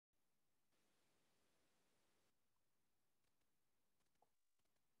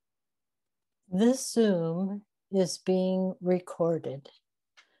This Zoom is being recorded.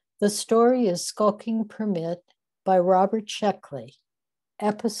 The story is Skulking Permit by Robert Sheckley,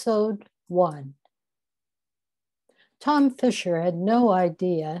 Episode 1. Tom Fisher had no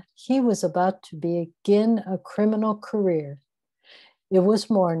idea he was about to begin a criminal career. It was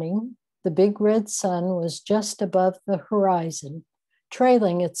morning. The big red sun was just above the horizon,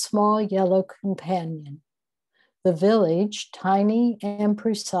 trailing its small yellow companion. The village, tiny and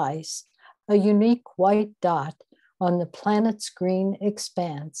precise, a unique white dot on the planet's green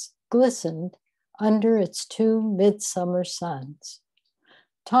expanse, glistened under its two midsummer suns.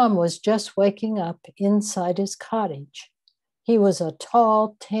 Tom was just waking up inside his cottage. He was a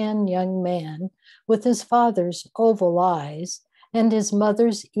tall, tan young man with his father's oval eyes and his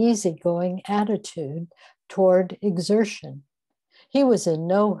mother's easygoing attitude toward exertion. He was in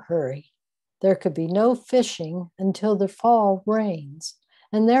no hurry. There could be no fishing until the fall rains,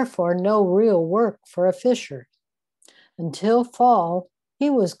 and therefore no real work for a fisher. Until fall, he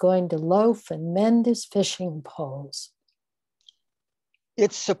was going to loaf and mend his fishing poles.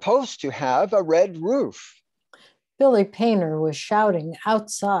 It's supposed to have a red roof. Billy Painter was shouting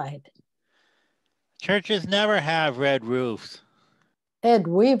outside. Churches never have red roofs. Ed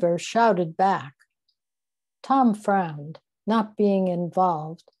Weaver shouted back. Tom frowned, not being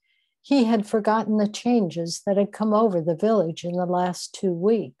involved. He had forgotten the changes that had come over the village in the last 2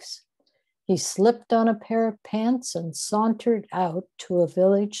 weeks. He slipped on a pair of pants and sauntered out to a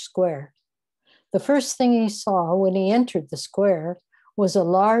village square. The first thing he saw when he entered the square was a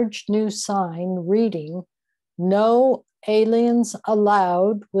large new sign reading, "No aliens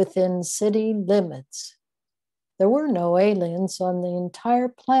allowed within city limits." There were no aliens on the entire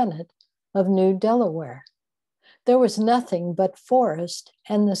planet of New Delaware. There was nothing but forest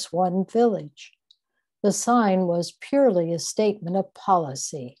and this one village. The sign was purely a statement of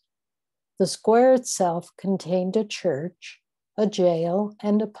policy. The square itself contained a church, a jail,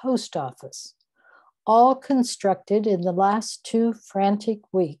 and a post office, all constructed in the last 2 frantic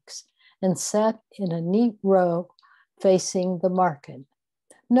weeks and set in a neat row facing the market.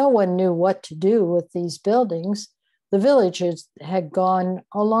 No one knew what to do with these buildings. The villagers had gone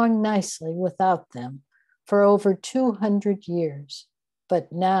along nicely without them for over 200 years. But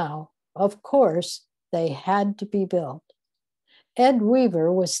now, of course, they had to be built. Ed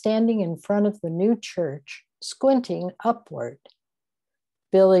Weaver was standing in front of the new church, squinting upward.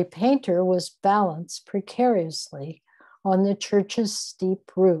 Billy Painter was balanced precariously on the church's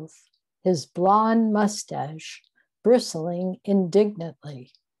steep roof, his blonde mustache bristling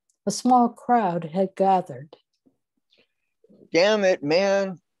indignantly. A small crowd had gathered. Damn it,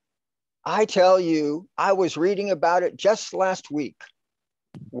 man. I tell you, I was reading about it just last week.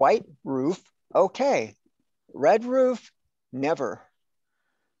 White roof, okay. Red roof, never.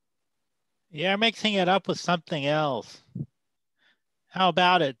 You're mixing it up with something else. How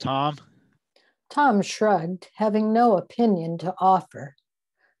about it, Tom? Tom shrugged, having no opinion to offer.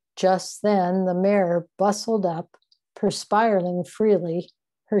 Just then, the mare bustled up, perspiring freely,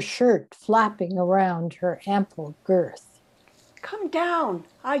 her shirt flapping around her ample girth. Come down.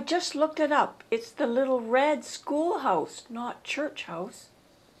 I just looked it up. It's the little red schoolhouse, not church house.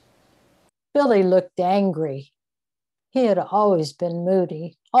 Billy looked angry. He had always been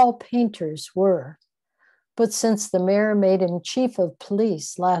moody. All painters were. But since the mayor made him chief of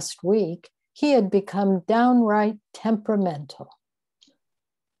police last week, he had become downright temperamental.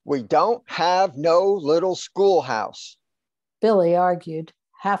 We don't have no little schoolhouse. Billy argued,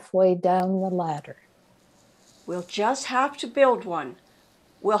 halfway down the ladder. We'll just have to build one.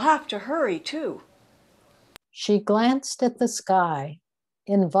 We'll have to hurry, too. She glanced at the sky.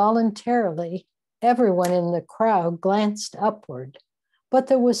 Involuntarily, everyone in the crowd glanced upward, but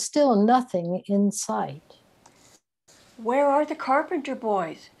there was still nothing in sight. Where are the carpenter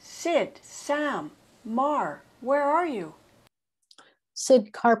boys? Sid, Sam, Mar, where are you?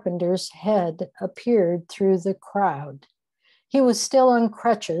 Sid Carpenter's head appeared through the crowd. He was still on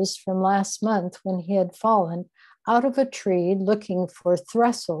crutches from last month when he had fallen out of a tree looking for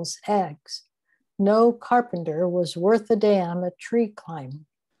Thistle's eggs. No carpenter was worth a damn at tree climbing.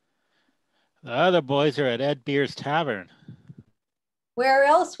 The other boys are at Ed Beer's Tavern. Where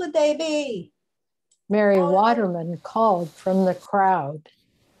else would they be? Mary Waterman called from the crowd.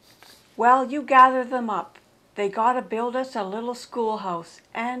 Well, you gather them up. They gotta build us a little schoolhouse,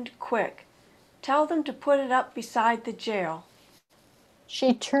 and quick. Tell them to put it up beside the jail.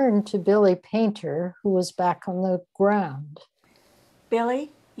 She turned to Billy Painter, who was back on the ground.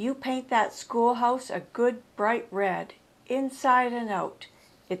 Billy, you paint that schoolhouse a good bright red, inside and out.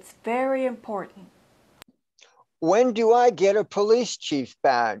 It's very important. When do I get a police chief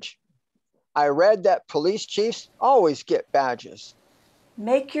badge? I read that police chiefs always get badges.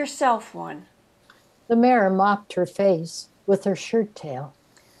 Make yourself one. The mayor mopped her face with her shirt tail.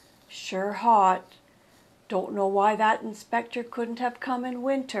 Sure hot. Don't know why that inspector couldn't have come in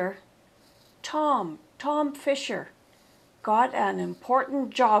winter. Tom Fisher. Got an important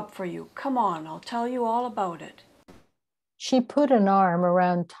job for you. Come on, I'll tell you all about it. She put an arm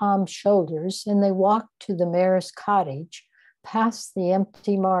around Tom's shoulders and they walked to the mayor's cottage, past the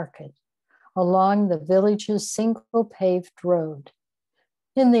empty market, along the village's single paved road.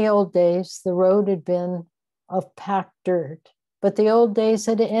 In the old days, the road had been of packed dirt, but the old days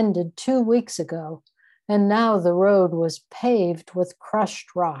had ended 2 weeks ago, and now the road was paved with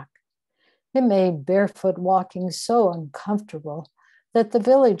crushed rock. It made barefoot walking so uncomfortable that the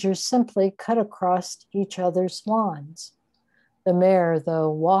villagers simply cut across each other's lawns. The mayor, though,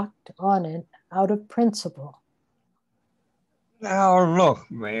 walked on it out of principle. Now look,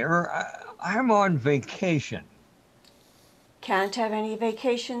 Mayor, I'm on vacation. Can't have any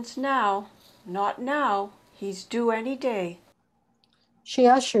vacations now. Not now. He's due any day. She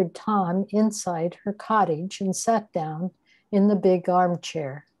ushered Tom inside her cottage and sat down in the big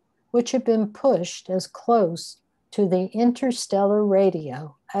armchair, which had been pushed as close to the interstellar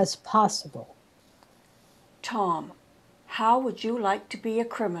radio as possible. Tom, how would you like to be a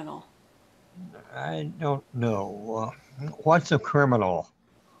criminal? I don't know. What's a criminal?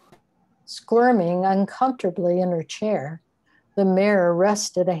 Squirming uncomfortably in her chair, the mayor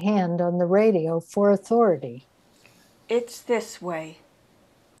rested a hand on the radio for authority. It's this way,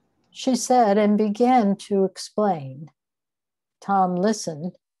 she said, and began to explain. Tom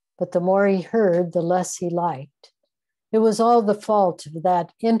listened, but the more he heard, the less he liked. It was all the fault of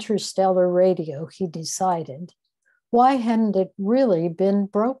that interstellar radio, he decided. Why hadn't it really been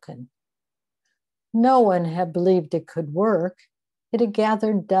broken? No one had believed it could work. It had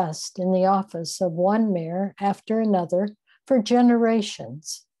gathered dust in the office of one mayor after another for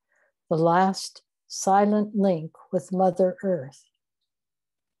generations, the last silent link with Mother Earth.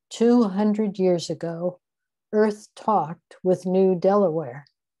 200 years ago, Earth talked with New Delaware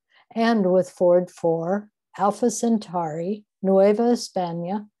and with Ford 4, Alpha Centauri, Nueva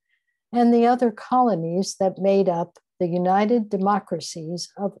España, and the other colonies that made up the United Democracies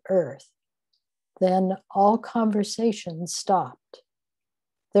of Earth. Then all conversation stopped.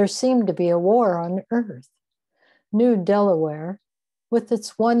 There seemed to be a war on Earth. New Delaware, with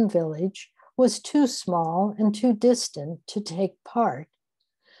its one village, was too small and too distant to take part.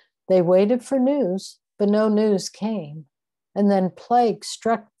 They waited for news, but no news came. And then plague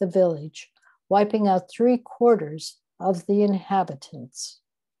struck the village, wiping out 3/4 of the inhabitants.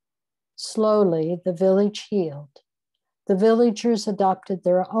 Slowly, the village healed. The villagers adopted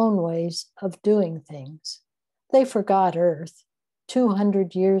their own ways of doing things. They forgot Earth.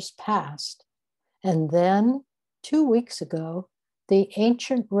 200 years passed. And then, 2 weeks ago, the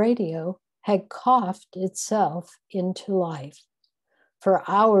ancient radio had coughed itself into life. For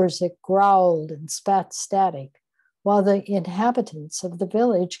hours it growled and spat static, while the inhabitants of the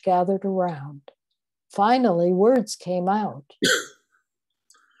village gathered around. Finally, words came out.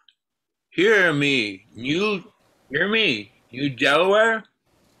 Hear me, New Delaware?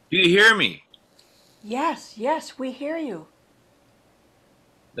 Do you hear me? Yes, we hear you.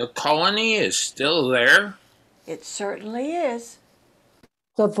 The colony is still there? It certainly is.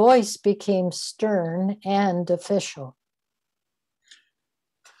 The voice became stern and official.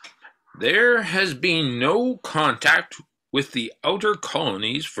 There has been no contact with the outer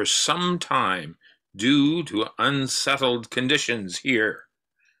colonies for some time due to unsettled conditions here.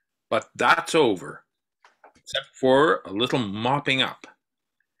 But that's over, except for a little mopping up.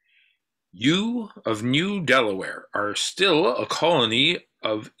 You of New Delaware are still a colony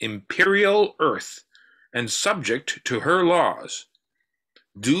of Imperial Earth and subject to her laws.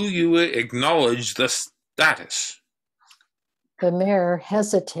 Do you acknowledge the status? The mayor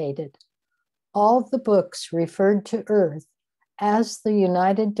hesitated. All the books referred to Earth as the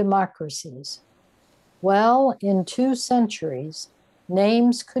United Democracies. Well, in 2 centuries,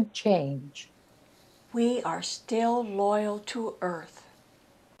 names could change. We are still loyal to Earth.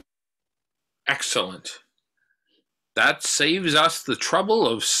 Excellent. That saves us the trouble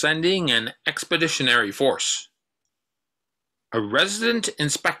of sending an expeditionary force. A resident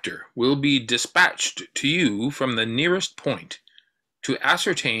inspector will be dispatched to you from the nearest point to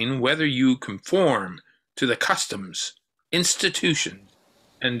ascertain whether you conform to the customs, institutions,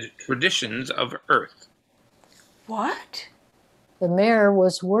 and traditions of Earth. What? The mayor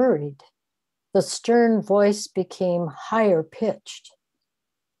was worried. The stern voice became higher pitched.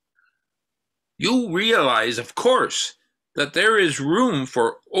 You realize, of course, that there is room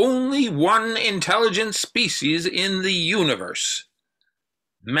for only one intelligent species in the universe: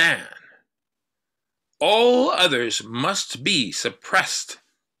 man. All others must be suppressed,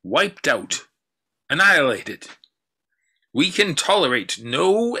 wiped out, annihilated. We can tolerate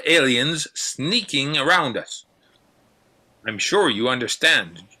no aliens sneaking around us. I'm sure you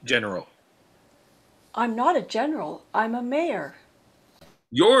understand, General. I'm not a general, I'm a mayor.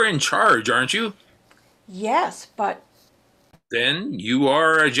 You're in charge, aren't you? Yes, but Then you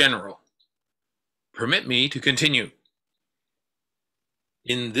are a general. Permit me to continue.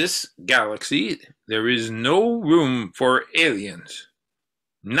 In this galaxy, there is no room for aliens.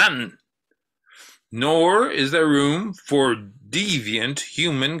 None. Nor is there room for deviant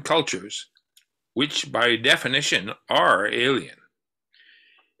human cultures, which by definition are alien.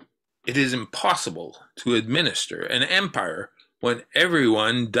 It is impossible to administer an empire when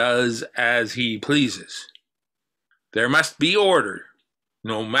everyone does as he pleases. There must be order,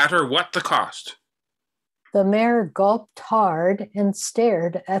 no matter what the cost. The mayor gulped hard and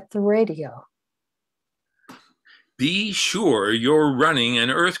stared at the radio. Be sure you're running an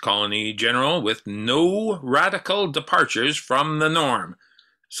Earth colony, General, with no radical departures from the norm,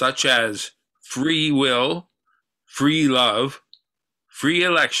 such as free will, free love, free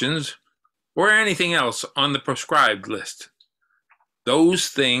elections, or anything else on the proscribed list. Those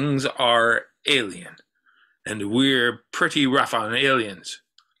things are alien, and we're pretty rough on aliens.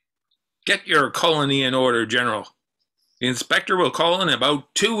 Get your colony in order, General. The inspector will call in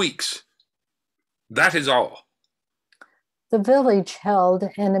about 2 weeks. That is all. The village held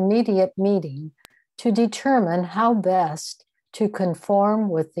an immediate meeting to determine how best to conform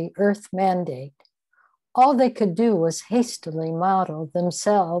with the Earth mandate. All they could do was hastily model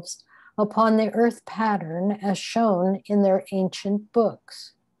themselves upon the Earth pattern as shown in their ancient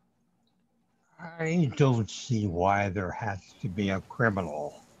books. I don't see why there has to be a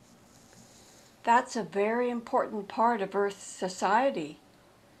criminal. that's a very important part of Earth's society.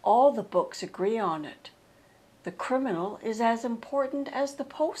 All the books agree on it. The criminal is as important as the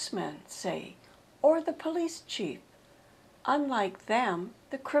postman, say, or the police chief. Unlike them,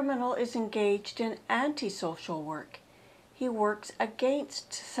 the criminal is engaged in antisocial work. He works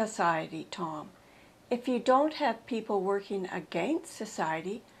against society, Tom. If you don't have people working against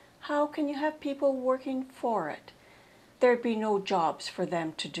society, how can you have people working for it? There'd be no jobs for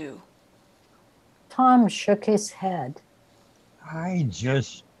them to do. Tom shook his head. I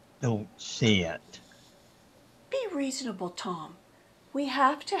just don't see it. Be reasonable, Tom. We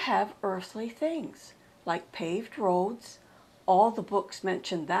have to have earthly things, like paved roads, all the books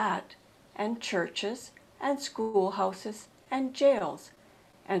mention that, and churches, and schoolhouses, and jails,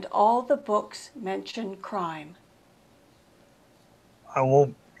 and all the books mention crime. I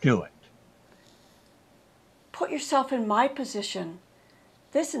won't do it. Put yourself in my position.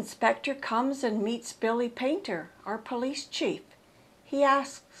 This inspector comes and meets Billy Painter, our police chief. He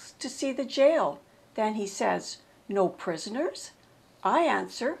asks to see the jail. Then he says, "No prisoners?" I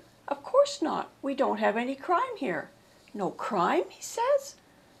answer, "Of course not. We don't have any crime here." "No crime?" he says.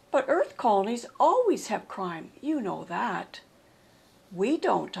 "But Earth colonies always have crime. You know that." "We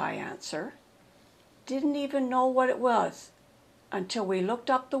don't," I answer. "Didn't even know what it was until we looked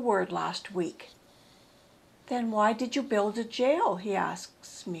up the word last week." "Then why did you build a jail?" he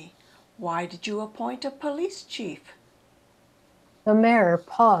asks me. "Why did you appoint a police chief?" The mayor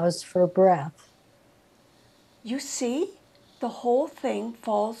paused for breath. You see, the whole thing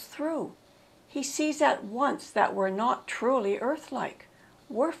falls through. He sees at once that we're not truly Earth-like.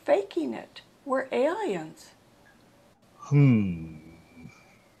 We're faking it. We're aliens.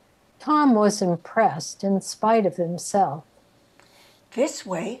 Tom was impressed in spite of himself. This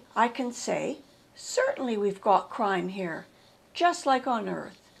way, I can say, certainly we've got crime here, just like on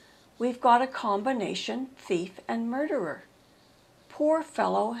Earth. We've got a combination thief and murderer. Poor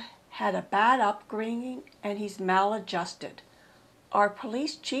fellow had a bad upbringing and he's maladjusted. Our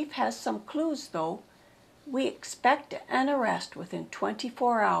police chief has some clues though. We expect an arrest within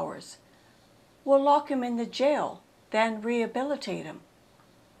 24 hours. We'll lock him in the jail, then rehabilitate him.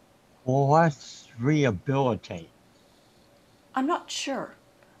 Let's rehabilitate. I'm not sure.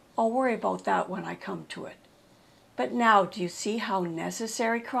 I'll worry about that when I come to it. But now, do you see how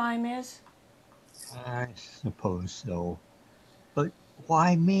necessary crime is? I suppose so. But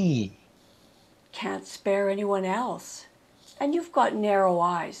why me? Can't spare anyone else. And you've got narrow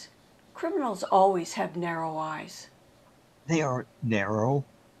eyes. Criminals always have narrow eyes. They aren't narrow.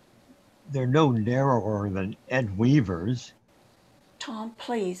 They're no narrower than Ed Weaver's. Tom,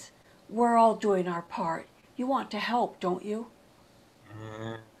 please. We're all doing our part. You want to help, don't you?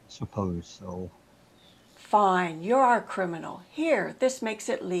 I suppose so. Fine, you're our criminal. Here, this makes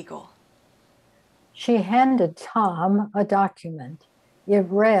it legal. She handed Tom a document. It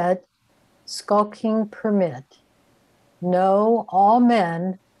read, Skulking Permit. Know all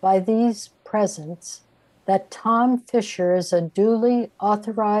men by these presents that Tom Fisher is a duly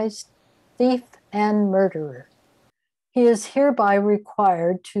authorized thief and murderer. He is hereby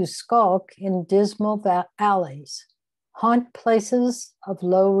required to skulk in dismal alleys, haunt places of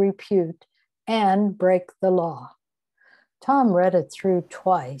low repute, and break the law. Tom read it through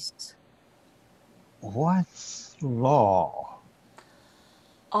twice. What's law?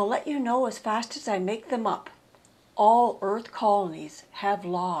 I'll let you know as fast as I make them up. All Earth colonies have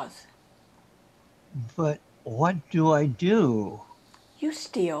laws. But what do I do? You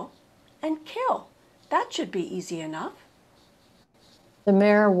steal and kill. That should be easy enough. The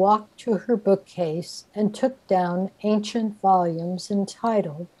mayor walked to her bookcase and took down ancient volumes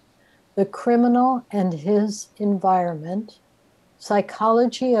entitled The Criminal and His Environment,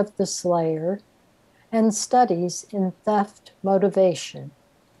 Psychology of the Slayer, and Studies in Theft Motivation.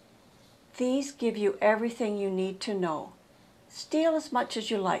 These give you everything you need to know. Steal as much as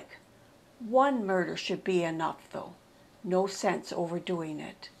you like. One murder should be enough, though. No sense overdoing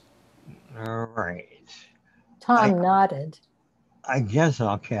it. All right. Tom nodded. I guess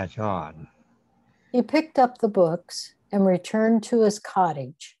I'll catch on. He picked up the books and returned to his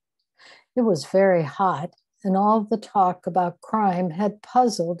cottage. It was very hot, and all the talk about crime had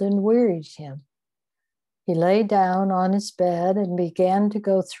puzzled and wearied him. He lay down on his bed and began to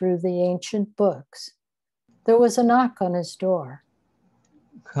go through the ancient books. There was a knock on his door.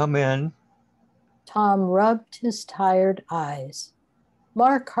 Come in. Tom rubbed his tired eyes.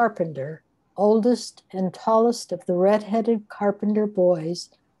 Mark Carpenter, oldest and tallest of the red-headed Carpenter boys,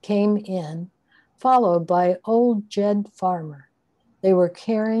 came in, followed by old Jed Farmer. They were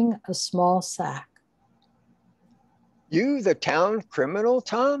carrying a small sack. You the town criminal,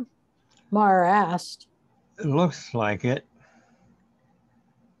 Tom? Mar asked. It looks like it.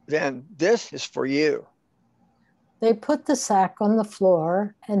 Then this is for you. They put the sack on the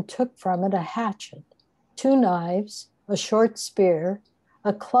floor and took from it a hatchet, 2 knives, a short spear,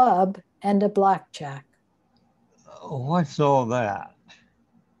 a club, and a blackjack. What's all that?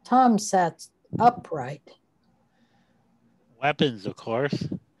 Tom sat upright. Weapons, of course.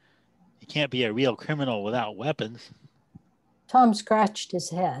 You can't be a real criminal without weapons. Tom scratched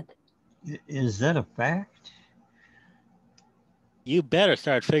his head. Is that a fact? You better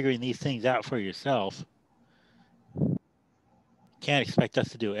start figuring these things out for yourself. Can't expect us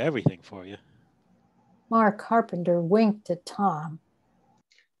to do everything for you. Mark Carpenter winked at Tom.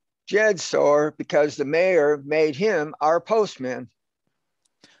 Jed's sore because the mayor made him our postman.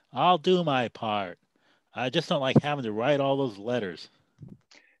 I'll do my part. I just don't like having to write all those letters.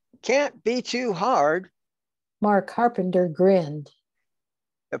 Can't be too hard. Mark Carpenter grinned.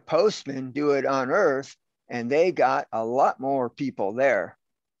 The postmen do it on Earth, and they got a lot more people there.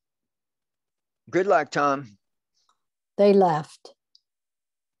 Good luck, Tom. They left.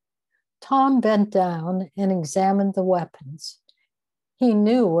 Tom bent down and examined the weapons. He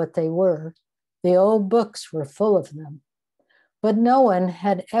knew what they were. The old books were full of them. But no one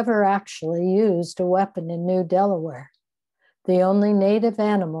had ever actually used a weapon in New Delaware. The only native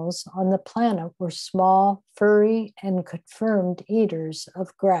animals on the planet were small, furry, and confirmed eaters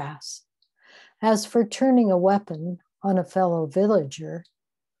of grass. As for turning a weapon on a fellow villager,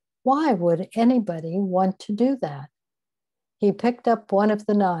 why would anybody want to do that? He picked up one of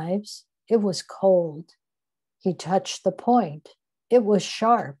the knives. It was cold. He touched the point. It was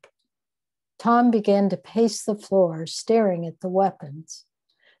sharp. Tom began to pace the floor, staring at the weapons.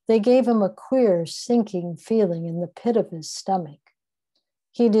 They gave him a queer, sinking feeling in the pit of his stomach.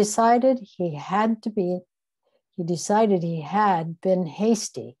 He decided he had been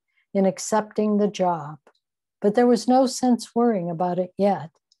hasty in accepting the job, but there was no sense worrying about it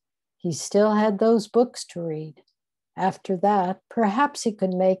yet. He still had those books to read. After that, perhaps he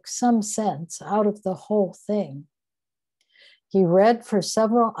could make some sense out of the whole thing. He read for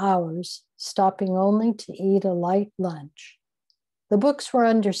several hours, stopping only to eat a light lunch. The books were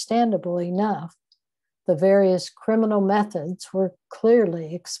understandable enough. The various criminal methods were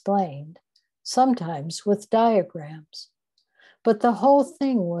clearly explained, sometimes with diagrams. But the whole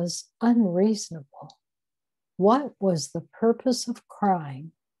thing was unreasonable. What was the purpose of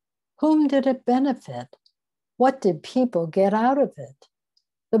crime? Whom did it benefit? What did people get out of it?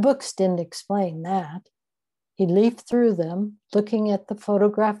 The books didn't explain that. He leafed through them, looking at the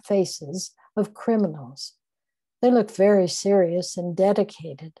photographed faces of criminals. They looked very serious and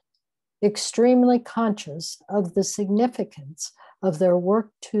dedicated, extremely conscious of the significance of their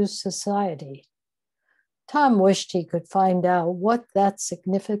work to society. Tom wished he could find out what that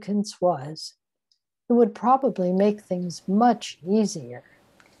significance was. It would probably make things much easier.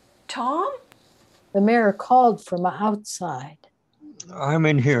 Tom? The mayor called from outside. I'm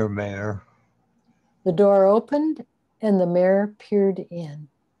in here, Mayor. The door opened and the mayor peered in.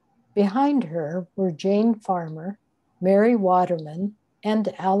 Behind her were Jane Farmer, Mary Waterman,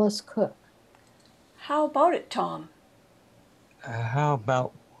 and Alice Cook. How about it, Tom? How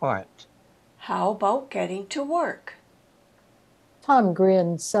about what? How about getting to work? Tom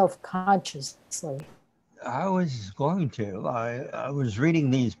grinned self-consciously. I was going to. I was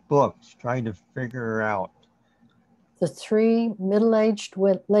reading these books, trying to figure out. The three middle-aged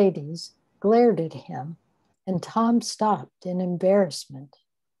ladies glared at him, and Tom stopped in embarrassment.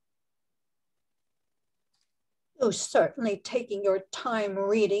 You're certainly taking your time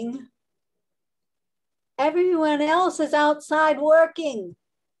reading. Everyone else is outside working.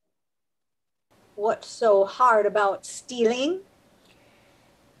 What's so hard about stealing?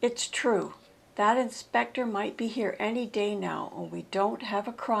 It's true. That inspector might be here any day now, and we don't have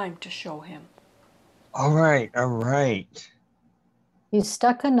a crime to show him. All right, all right. He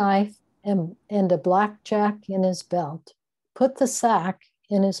stuck a knife and a blackjack in his belt, put the sack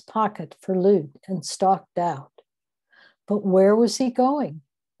in his pocket for loot, and stalked out. But where was he going?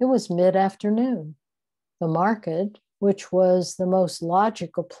 It was mid-afternoon. The market, which was the most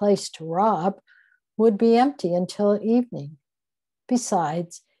logical place to rob, would be empty until evening.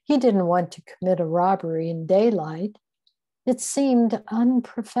 Besides, he didn't want to commit a robbery in daylight. It seemed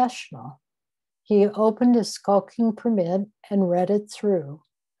unprofessional. He opened his skulking permit and read it through.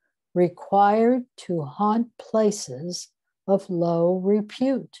 Required to haunt places of low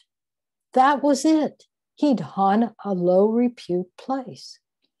repute. That was it. He'd haunt a low repute place.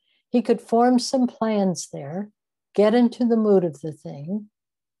 He could form some plans there, get into the mood of the thing,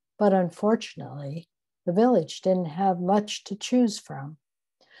 but unfortunately, the village didn't have much to choose from.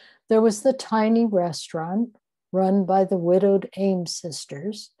 There was the tiny restaurant run by the widowed Ames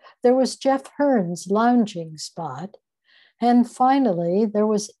sisters. There was Jeff Hearn's lounging spot. And finally, there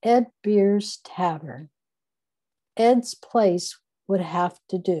was Ed Beer's Tavern. Ed's place would have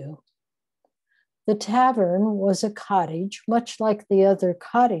to do. The tavern was a cottage, much like the other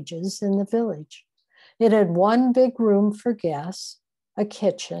cottages in the village. It had one big room for guests, a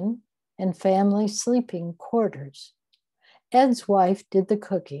kitchen, and family sleeping quarters. Ed's wife did the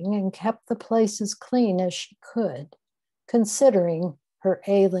cooking and kept the place as clean as she could, considering her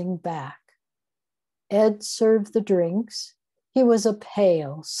ailing back. Ed served the drinks. He was a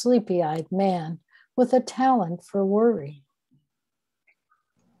pale, sleepy-eyed man with a talent for worry.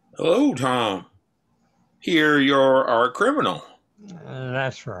 Hello, Tom. Here you're our criminal.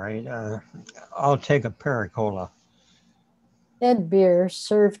 That's right. I'll take a pericola. Ed Beer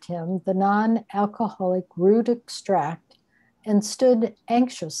served him the non-alcoholic root extract and stood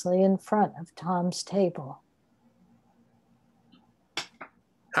anxiously in front of Tom's table.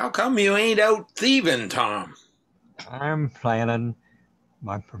 How come you ain't out thieving, Tom? I'm planning.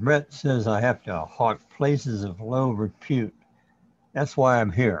 My permit says I have to haunt places of low repute. That's why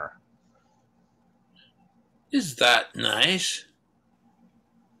I'm here. Is that nice?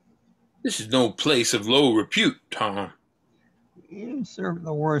 This is no place of low repute, Tom. You serve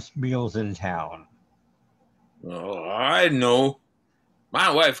the worst meals in town. Oh, I know. My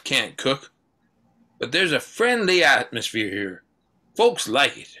wife can't cook, but there's a friendly atmosphere here. Folks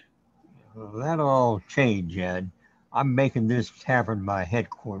like it. Well, that'll all change, Ed. I'm making this tavern my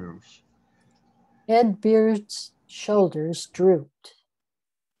headquarters. Ed Beard's shoulders drooped.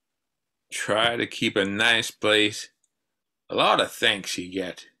 Try to keep a nice place. A lot of thanks you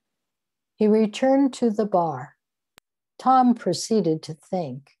get. He returned to the bar. Tom proceeded to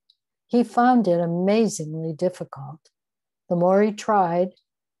think. He found it amazingly difficult. The more he tried,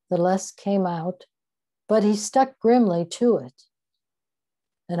 the less came out, but he stuck grimly to it.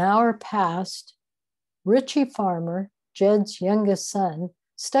 An hour passed. Richie Farmer, Jed's youngest son,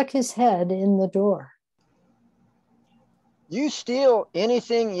 stuck his head in the door. You steal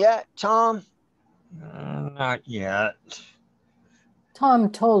anything yet, Tom? Not yet. Tom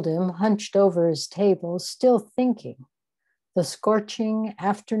told him, hunched over his table, still thinking. The scorching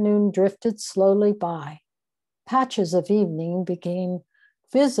afternoon drifted slowly by. Patches of evening began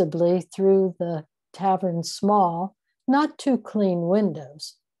visibly through the tavern's small, not too clean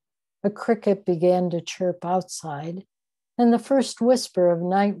windows. A cricket began to chirp outside, and the first whisper of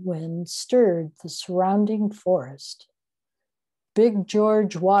night wind stirred the surrounding forest. Big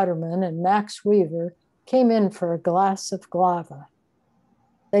George Waterman and Max Weaver came in for a glass of guava.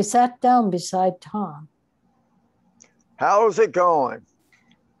 They sat down beside Tom. How's it going?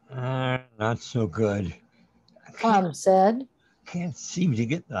 Not so good. Tom said. Can't seem to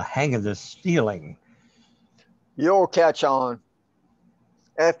get the hang of this stealing. You'll catch on.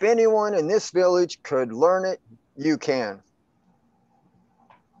 If anyone in this village could learn it, you can.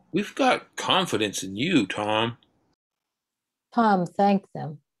 We've got confidence in you, Tom. Tom thanked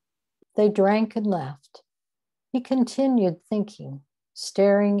them. They drank and left. He continued thinking,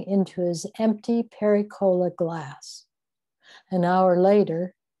 staring into his empty Pericola glass. An hour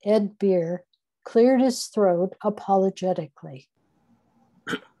later, Ed Beer cleared his throat apologetically.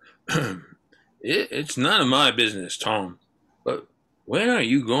 It's none of my business, Tom. But when are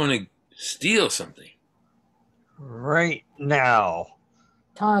you going to steal something? Right now.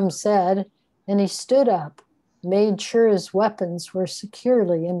 Tom said, and he stood up, made sure his weapons were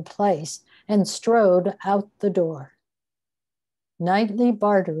securely in place, and strode out the door. Nightly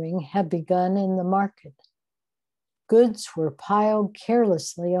bartering had begun in the market. Goods were piled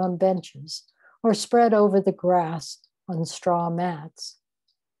carelessly on benches or spread over the grass on straw mats.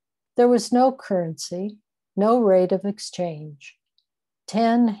 There was no currency, no rate of exchange.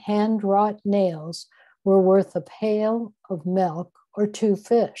 10 hand-wrought nails were worth a pail of milk or 2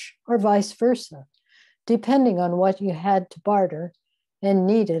 fish, or vice versa, depending on what you had to barter and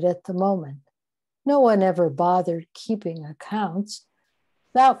needed at the moment. No one ever bothered keeping accounts.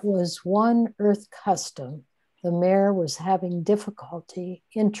 That was one Earth custom the mayor was having difficulty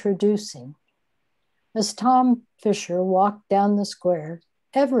introducing. As Tom Fisher walked down the square,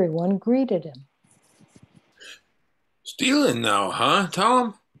 everyone greeted him. Stealing now, huh,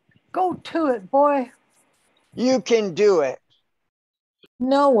 Tom? Go to it, boy. You can do it.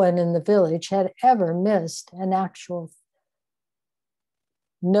 No one in the village had ever witnessed an actual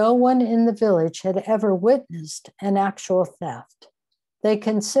theft. They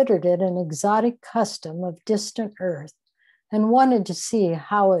considered it an exotic custom of distant Earth and wanted to see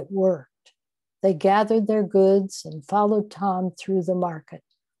how it worked. They gathered their goods and followed Tom through the market,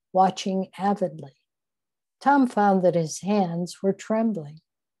 watching avidly. Tom found that his hands were trembling.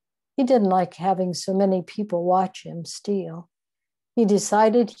 He didn't like having so many people watch him steal. He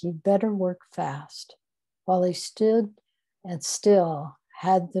decided he'd better work fast, while he stood and still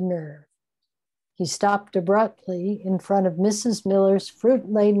had the nerve. He stopped abruptly in front of Mrs. Miller's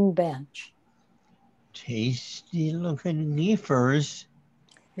fruit-laden bench. Tasty-looking geefers.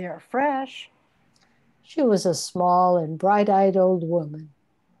 They're fresh. She was a small and bright-eyed old woman.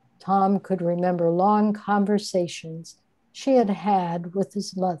 Tom could remember long conversations she had had with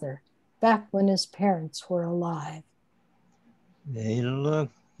his mother back when his parents were alive. They look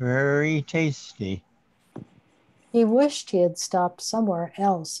very tasty. He wished he had stopped somewhere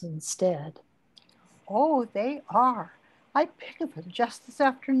else instead. Oh, they are. I picked them just this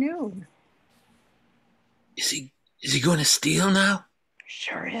afternoon. Is he going to steal now?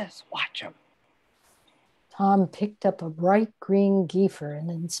 Sure is. Watch him. Tom picked up a bright green geifer and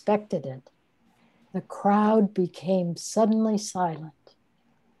inspected it. The crowd became suddenly silent.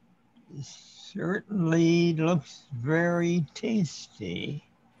 It certainly looks very tasty.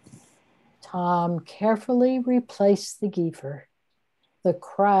 Tom carefully replaced the geifer. The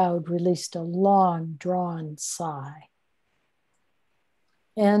crowd released a long-drawn sigh.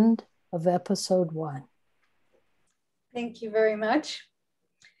 End of episode 1. Thank you very much.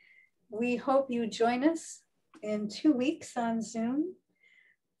 We hope you join us in 2 weeks on Zoom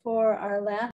for our last